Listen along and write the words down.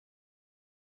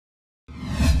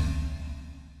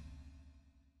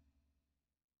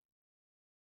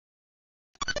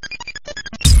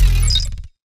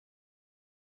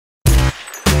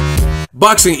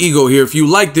Boxing Ego here. If you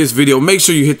like this video, make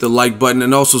sure you hit the like button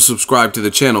and also subscribe to the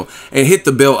channel and hit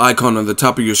the bell icon on the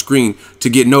top of your screen to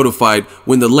get notified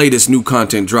when the latest new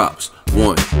content drops.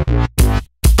 1.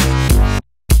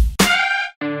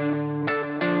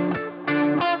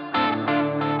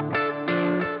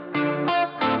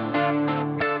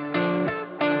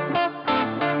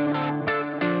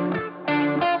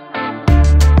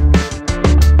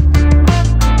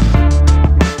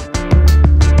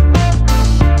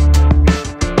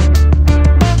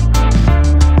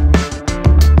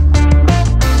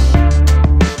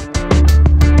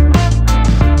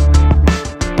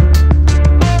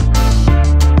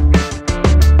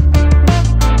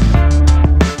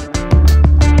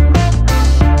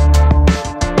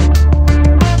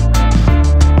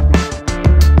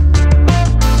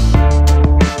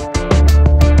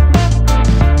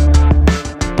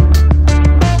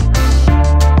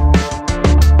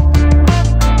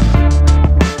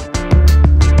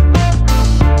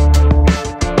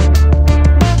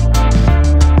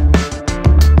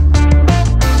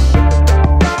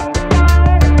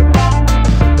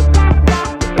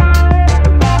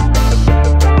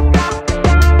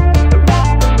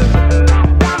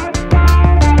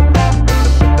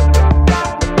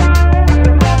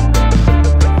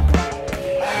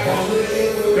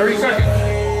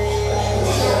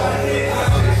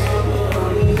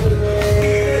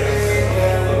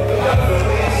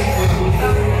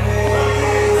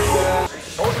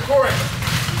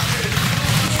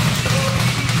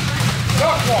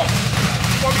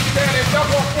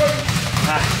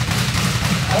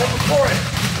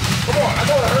 Come on, I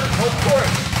know it hurts. Hold the cord.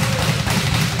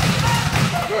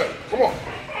 Good. Come on.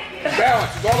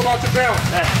 Balance. It's all about your balance.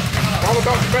 All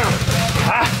about your balance.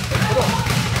 Come on.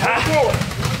 Go forward.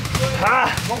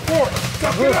 Go forward.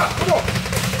 Suck it up. Come on.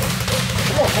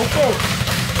 Come on. Go forward.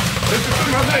 Listen to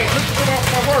my name. Listen to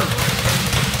my words.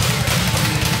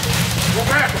 Go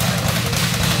back.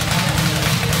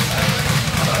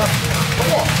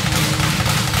 Come on.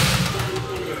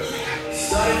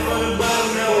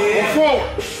 Go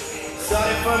forward.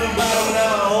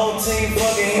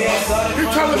 You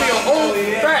telling me an old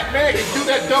fat man can do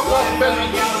that double off better than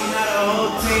you?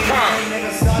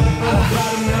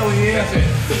 That's it.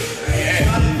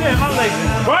 Yeah, my legs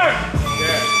work.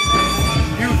 Yeah.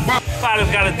 You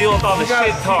fighters got to deal with all the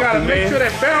shit talking, man. You got to make sure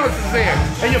that balance is there.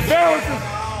 And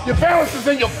your balance is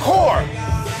in your core.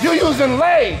 You're using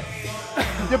legs.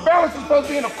 Your balance is supposed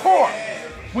to be in the core.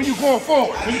 When you're going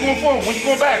forward, when you're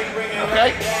going back,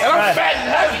 okay? And I'm fat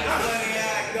and heavy.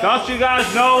 Don't you guys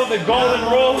know the golden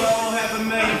rule?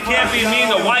 You can't be mean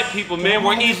to white people, man.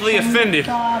 We're easily offended.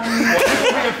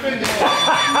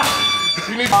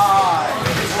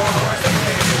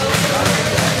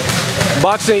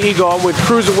 Boxing Ego, I'm with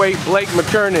Cruiserweight Blake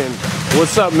Mckernan.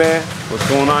 What's up, man? What's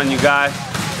going on, you guys?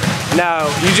 Now,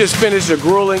 you just finished a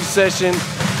grueling session.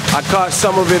 I caught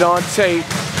some of it on tape.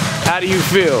 How do you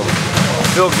feel?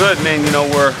 Feel good, man. You know,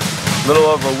 we're a little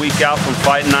over a week out from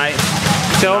fight night.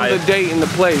 Tell them the date and the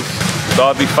place. So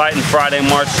I'll be fighting Friday,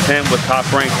 March 10th with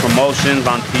Top Rank Promotions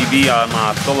on TV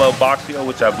on Solo BOXINGEGO,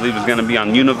 which I believe is going to be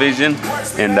on Univision.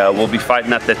 And we'll be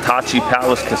fighting at the Tachi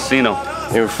Palace Casino.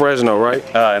 In Fresno, right?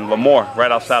 In Lemoore,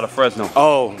 right outside of Fresno.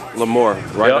 Oh, Lemoore,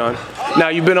 right on. Now,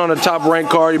 you've been on a Top Rank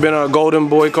card, you've been on a Golden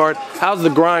Boy card. How's the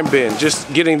grind been?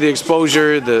 Just getting the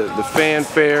exposure, the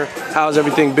fanfare. How's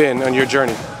everything been on your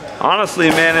journey? Honestly,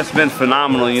 man, it's been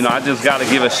phenomenal. You know, I just got to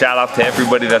give a shout out to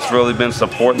everybody that's really been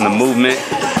supporting the movement.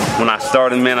 When I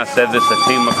started, man, I said this is a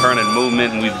Team Mckernan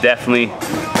movement, and we've definitely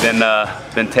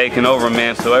been taking over,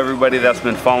 man. So everybody that's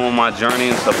been following my journey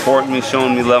and supporting me,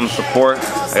 showing me love and support,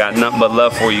 I got nothing but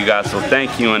love for you guys. So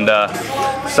thank you. And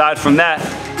aside from that,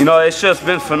 you know, it's just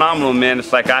been phenomenal, man.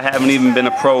 It's like I haven't even been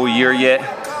a pro a year yet.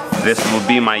 This will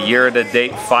be my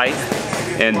year-to-date fight.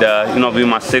 And, you know, it'll be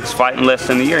my 6th fight in less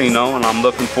than a year, you know, and I'm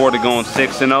looking forward to going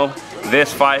 6-0.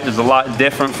 This fight is a lot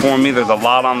different for me. There's a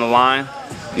lot on the line.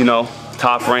 You know,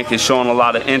 Top Rank is showing a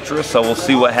lot of interest, so we'll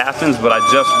see what happens. But I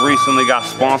just recently got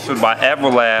sponsored by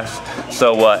Everlast.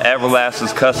 So Everlast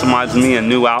is customizing me a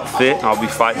new outfit. I'll be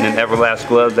fighting in Everlast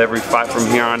gloves every fight from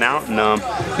here on out. And,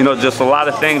 you know, just a lot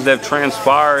of things that have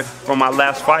transpired from my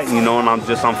last fight, you know, and I'm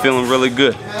feeling really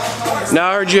good. Now,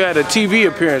 I heard you had a TV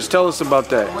appearance. Tell us about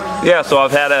that. Yeah, so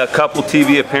I've had a couple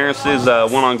TV appearances,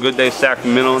 one on Good Day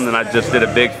Sacramento, and then I just did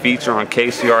a big feature on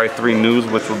KCRA3 News,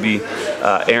 which will be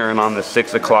airing on the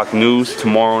 6 o'clock news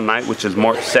tomorrow night, which is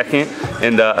March 2nd.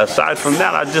 And aside from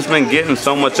that, I've just been getting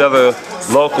so much other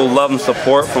local love and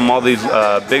support from all these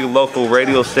big local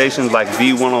radio stations like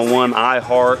V101,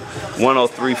 iHeart,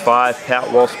 103.5,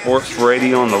 Catwall Sports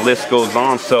Radio, and the list goes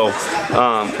on. So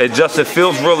it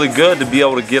feels really good to be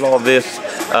able to get all this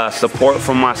tremendous support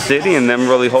from my city and them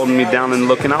really holding me down and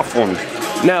looking out for me.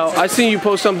 Now, I seen you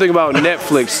post something about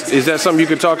Netflix. Is that something you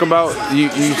could talk about? You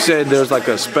said there's like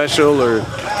a special or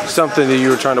something that you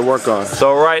were trying to work on.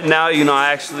 So right now, you know,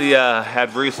 I actually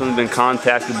had recently been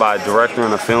contacted by a director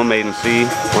in a film agency.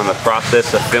 We're in the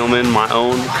process of filming my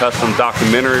own custom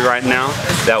documentary right now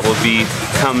that will be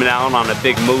coming out on a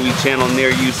big movie channel near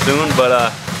you soon.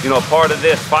 But you know, part of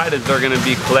this fight is they're going to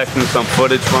be collecting some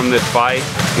footage from this fight.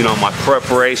 You know, my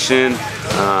preparation,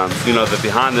 you know, the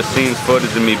behind the scenes footage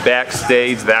of me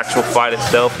backstage, the actual fight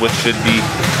itself, which should be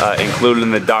included in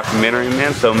the documentary,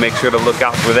 man. So make sure to look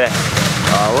out for that.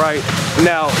 All right.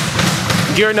 Now,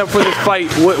 gearing up for this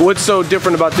fight, what's so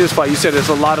different about this fight? You said there's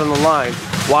a lot on the line.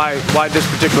 Why this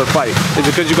particular fight? Is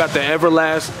it because you got the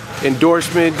Everlast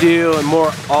endorsement deal and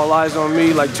more all eyes on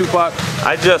me like Tupac?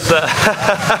 I just,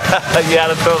 you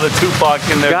gotta throw the Tupac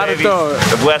in there, gotta baby. Throw it.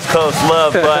 The West Coast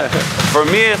love, but for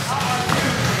me, it's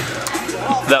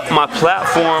my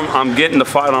platform. I'm getting to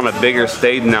fight on a bigger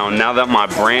stage now. Now that my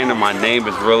brand and my name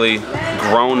has really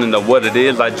grown into what it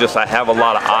is, I have a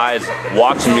lot of eyes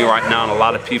watching me right now and a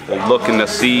lot of people looking to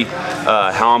see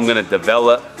how I'm gonna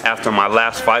develop after my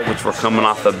last fight, which we're coming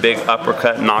off a big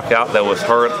uppercut knockout that was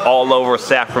heard all over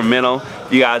Sacramento.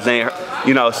 You guys ain't,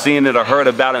 you know, seen it or heard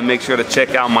about it, make sure to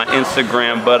check out my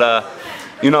Instagram. But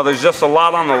you know, there's just a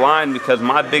lot on the line because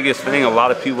my biggest thing, a lot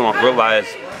of people don't realize,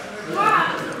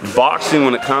 boxing,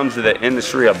 when it comes to the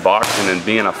industry of boxing and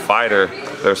being a fighter,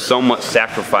 there's so much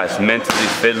sacrifice mentally,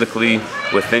 physically,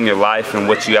 within your life and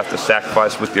what you have to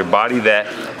sacrifice with your body that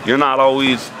you're not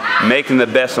always making the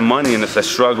best of money, and it's a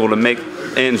struggle to make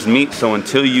ends meet. So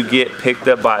until you get picked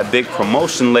up by a big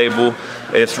promotion label,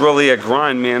 it's really a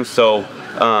grind, man. So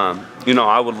you know,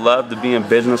 I would love to be in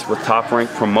business with Top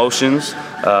Rank Promotions.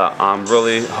 I'm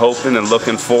really hoping and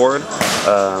looking forward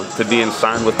to being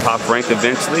signed with Top Rank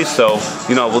eventually. So,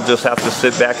 you know, we'll just have to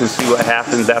sit back and see what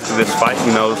happens after this fight,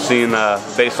 you know, seeing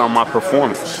based on my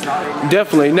performance.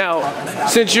 Definitely. Now,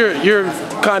 since you're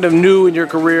kind of new in your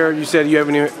career, you said you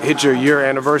haven't even hit your year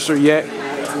anniversary yet.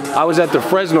 I was at the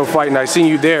Fresno fight and I seen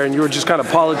you there and you were just kind of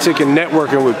politicking,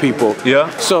 networking with people. Yeah.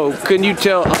 So can you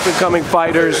tell up-and-coming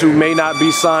fighters who may not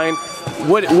be signed,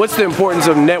 what's the importance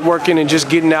of networking and just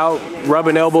getting out,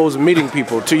 rubbing elbows, and meeting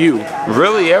people to you?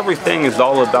 Really, everything is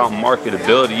all about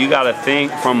marketability. You got to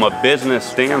think from a business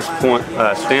standpoint.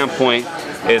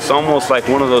 It's almost like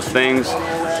one of those things.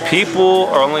 People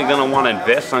are only going to want to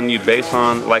invest on you based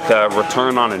on like a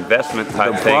return on investment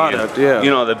type thing. Product, yeah. You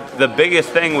know, the biggest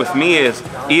thing with me is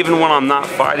even when I'm not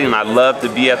fighting, I love to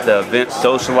be at the event,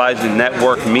 socializing,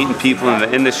 network, meeting people in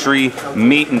the industry,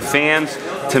 meeting fans.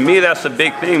 To me, that's a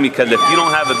big thing because if you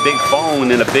don't have a big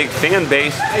following and a big fan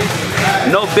base,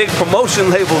 no big promotion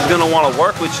label is going to want to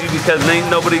work with you because ain't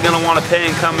nobody going to want to pay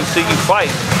and come and see you fight.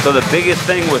 So the biggest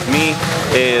thing with me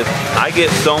is I get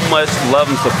so much love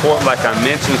and support, like I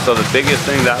mentioned. So the biggest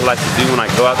thing that I like to do when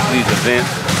I go out to these events,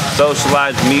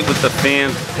 socialize, meet with the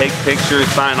fans, take pictures,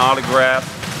 sign autographs,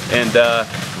 and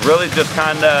really just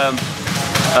kind of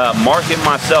market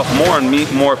myself more and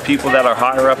meet more people that are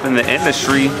higher up in the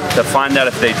industry to find out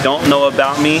if they don't know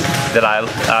about me, that I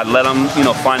let them, you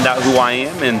know, find out who I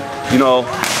am. And, you know,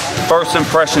 first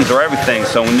impressions are everything.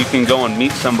 So when you can go and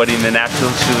meet somebody and then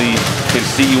actually can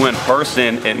see you in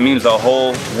person, it means a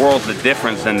whole world's of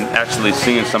difference than actually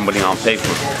seeing somebody on paper.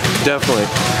 Definitely.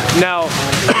 Now,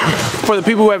 for the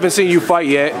people who haven't seen you fight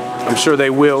yet, I'm sure they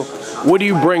will, what do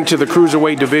you bring to the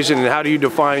Cruiserweight division and how do you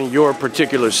define your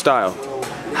particular style?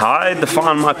 How I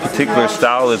define my particular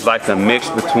style is like a mix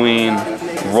between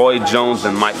Roy Jones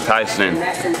and Mike Tyson.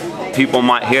 People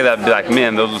might hear that and be like,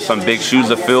 man, those are some big shoes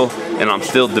to fill, and I'm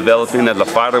still developing as a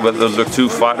fighter, but those are two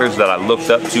fighters that I looked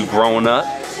up to growing up.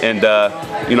 And,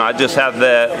 you know, I just have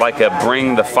that, like, a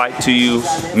bring the fight to you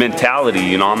mentality.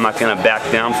 You know, I'm not going to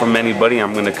back down from anybody.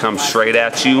 I'm going to come straight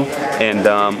at you. And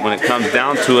when it comes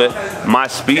down to it, my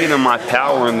speed and my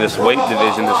power in this weight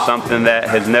division is something that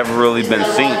has never really been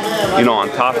seen. You know, on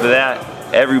top of that,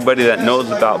 everybody that knows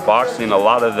about boxing, a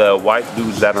lot of the white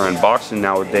dudes that are in boxing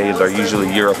nowadays are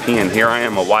usually European. Here I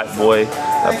am, a white boy,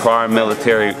 a prior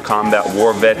military combat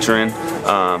war veteran.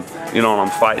 You know, and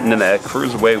I'm fighting in that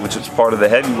cruiserweight, which is part of the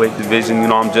heavyweight division. You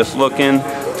know, I'm just looking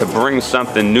to bring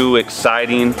something new,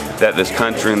 exciting, that this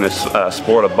country and this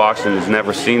sport of boxing has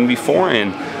never seen before.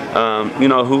 And, you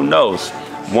know, who knows?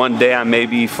 One day I may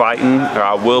be fighting, or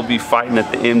I will be fighting at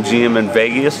the MGM in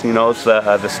Vegas. You know, it's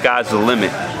the sky's the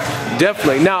limit.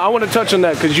 Definitely. Now, I want to touch on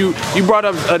that because you brought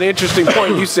up an interesting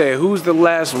point. You said, who's the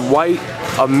last white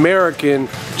American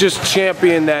just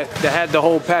champion that had the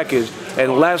whole package? And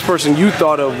the last person you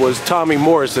thought of was Tommy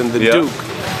Morrison, the Duke.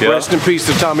 Rest in peace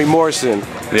to Tommy Morrison.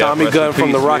 Tommy Gunn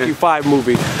from the Rocky V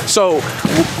movie. So,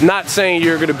 not saying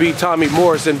you're going to beat Tommy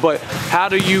Morrison, but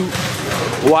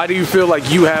why do you feel like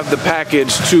you have the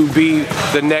package to be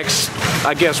the next,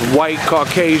 I guess, white,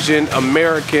 Caucasian,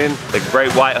 American? The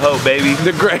great white hope, baby.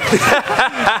 The great.